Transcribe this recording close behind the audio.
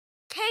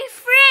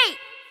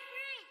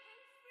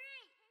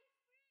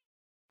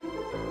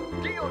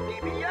real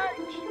DBH.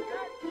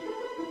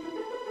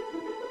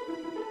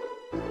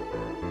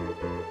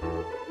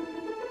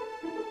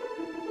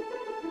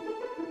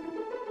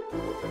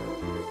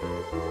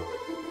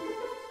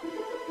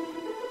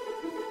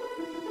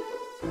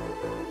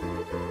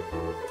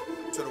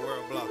 To the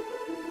world block.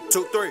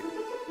 2, 3.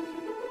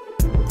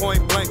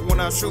 Point blank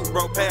when I shoot,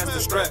 bro, past the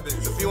strap.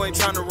 If you ain't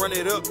tryna run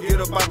it up, get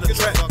up out the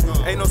trap.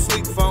 Ain't no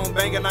sleep phone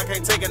banging, I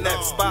can't take a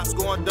nap. Spots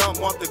going dumb,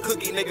 want the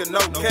cookie, nigga, no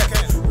cap.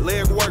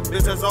 Leg work,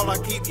 bitch, that's all I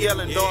keep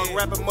yelling. Dog,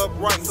 wrap him up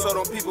right so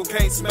them people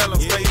can't smell him.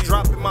 Stay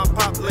dropping my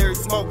pop, Larry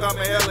smoke, I'm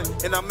inhaling.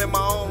 And I'm in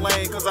my own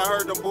lane, cause I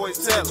heard them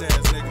boys tellin'.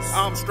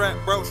 I'm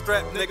strapped, bro,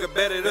 strapped, nigga,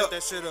 bet it up.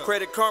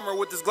 Credit karma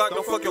with this Glock,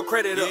 don't fuck your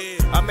credit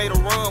up. I made a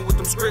run with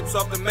them scripts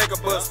off the mega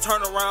bus.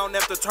 Turn around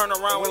after turn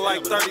around with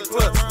like 30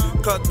 plus.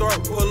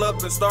 Cutthroat, pull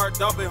up and start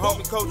dumping.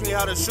 Homie coach me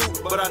how to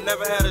shoot, but I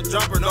never had a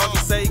jumper. Doggy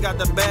say he got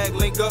the bag,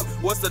 link up.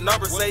 What's the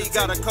number? Say he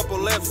got a couple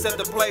left, set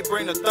the play,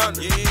 bring the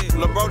thunder.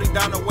 LeBrody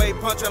down the way,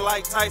 punching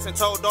like Tyson.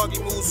 Told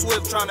Doggy move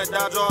swift, trying to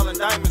dodge all the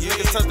diamonds.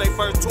 Niggas touch they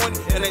first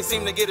 20, and they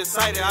seem to get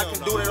excited. I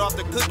can do that off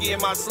the cookie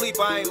in my sleep,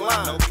 I ain't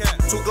lying.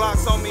 2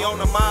 Glocks on me on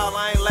the mile,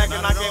 I ain't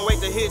lacking. I can't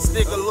wait to hit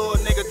stick a little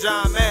nigga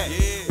John Mad.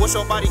 What's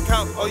your body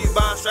count? Oh, you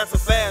buying straps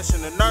of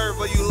fashion. The nerve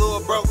of you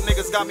little broke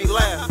niggas got me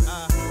laughing.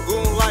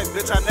 Goon life,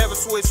 bitch, I never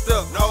switched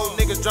up. Old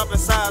niggas jumping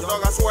sides,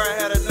 dog, I swear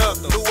I had enough.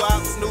 New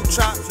ops, new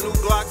chops, new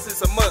Glocks,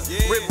 it's a must.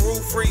 Rip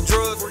roof, free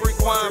drugs, free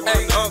crime,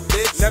 free up,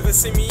 bitch. Never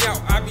see me out,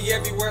 I be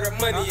everywhere the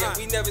money at.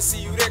 We never see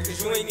you there,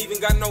 cause you ain't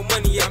even got no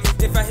money yet.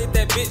 If I hit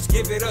that bitch,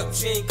 give it up,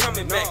 she ain't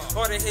coming back.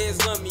 All the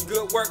heads love me,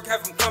 good work,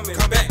 have them coming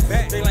back.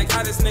 They like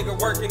how this nigga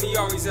working, he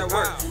always at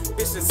work.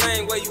 Bitch, the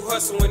same way you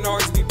hustle and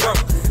always be broke.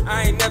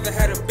 I ain't never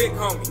had a big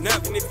homie,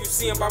 and if you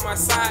see him by my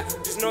side,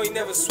 just know he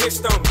never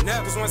switched on me.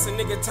 Cause once a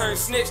nigga turn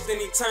snitch, then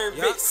he turn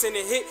bitch, send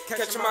a hit,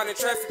 catch him out in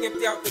traffic,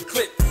 empty out the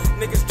clip.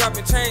 Niggas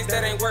dropping chains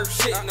that ain't worth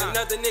shit, and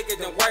another nigga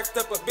done wiped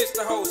up a bitch,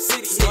 the whole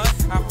city hit.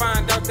 I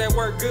find out that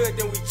work good,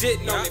 then we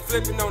jitting on it,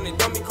 flipping on it.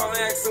 Don't be calling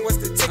asking what's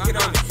the ticket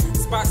on it.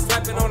 Spot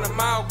slapping on a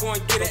mile, go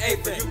and get an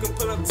apron. You can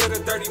pull up to the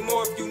 30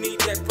 more if you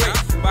need that break.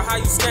 But how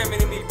you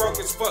scamming and be broke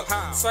as fuck?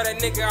 Saw that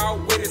nigga out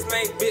with his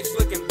main bitch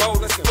looking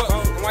bold as fuck.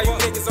 And why you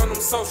niggas on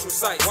them social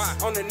sites?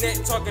 On the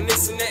net talking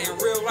this and that, in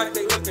real life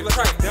they looking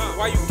trite.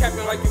 Why you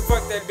capping like you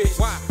fuck that bitch?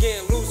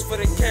 Getting loose for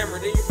the camera,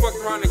 then you fuck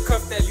around and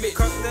cuff that bitch.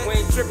 We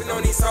ain't tripping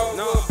on these hoes,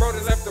 little bro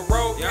that left the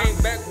road. Came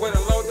back with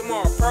a load, them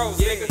all pros,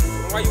 nigga.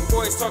 And why you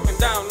boys talking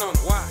down on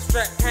it?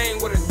 Strap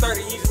came with a 30,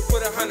 he just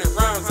put 100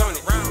 rounds on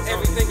it.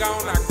 Everything I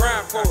own, I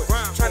grind for it.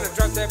 Tryna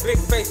drop that big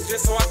face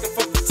just so I can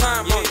fuck the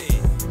time on it.